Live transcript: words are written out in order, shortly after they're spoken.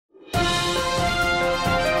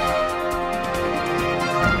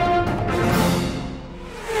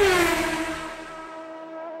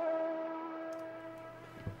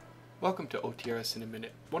Welcome to OTRS in a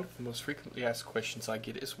minute. One of the most frequently asked questions I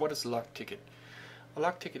get is, what is a lock ticket? A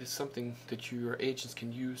lock ticket is something that your agents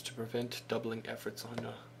can use to prevent doubling efforts on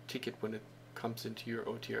a ticket when it comes into your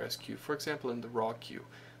OTRS queue. For example, in the raw queue,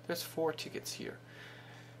 there's 4 tickets here.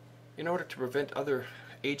 In order to prevent other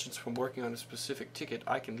agents from working on a specific ticket,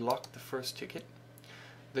 I can lock the first ticket.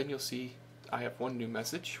 Then you'll see I have one new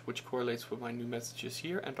message, which correlates with my new messages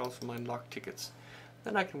here and also my locked tickets.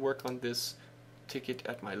 Then I can work on this ticket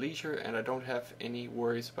at my leisure, and I don't have any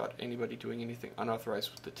worries about anybody doing anything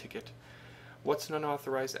unauthorized with the ticket. What's an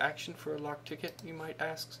unauthorized action for a locked ticket, you might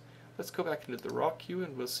ask? Let's go back into the raw queue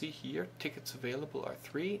and we'll see here tickets available are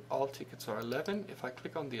 3, all tickets are 11. If I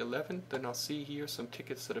click on the 11, then I'll see here some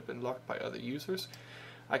tickets that have been locked by other users.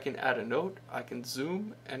 I can add a note, I can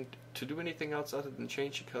zoom, and to do anything else other than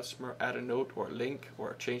change the customer, add a note or a link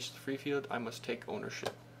or change the free field, I must take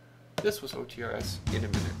ownership. This was OTRS in a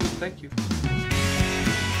minute. Thank you.